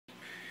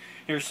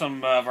Here's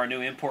some of our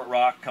new import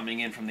rock coming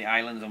in from the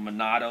islands of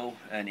Manado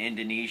in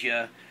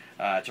Indonesia.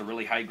 It's a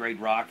really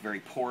high-grade rock, very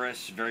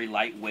porous, very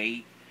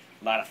lightweight,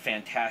 a lot of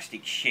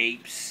fantastic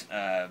shapes,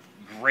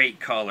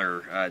 great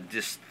color,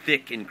 just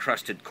thick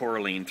encrusted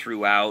coralline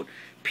throughout,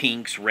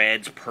 pinks,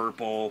 reds,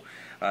 purple,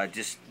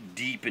 just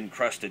deep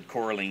encrusted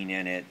coralline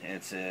in it.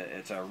 It's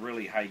a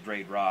really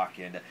high-grade rock,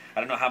 and I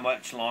don't know how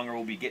much longer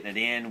we'll be getting it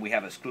in. We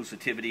have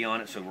exclusivity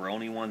on it, so we're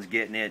only ones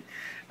getting it.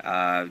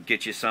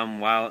 Get you some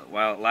while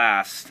it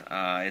lasts.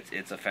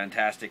 It's a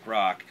fantastic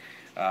rock.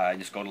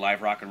 Just go to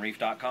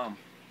liverockandreef.com.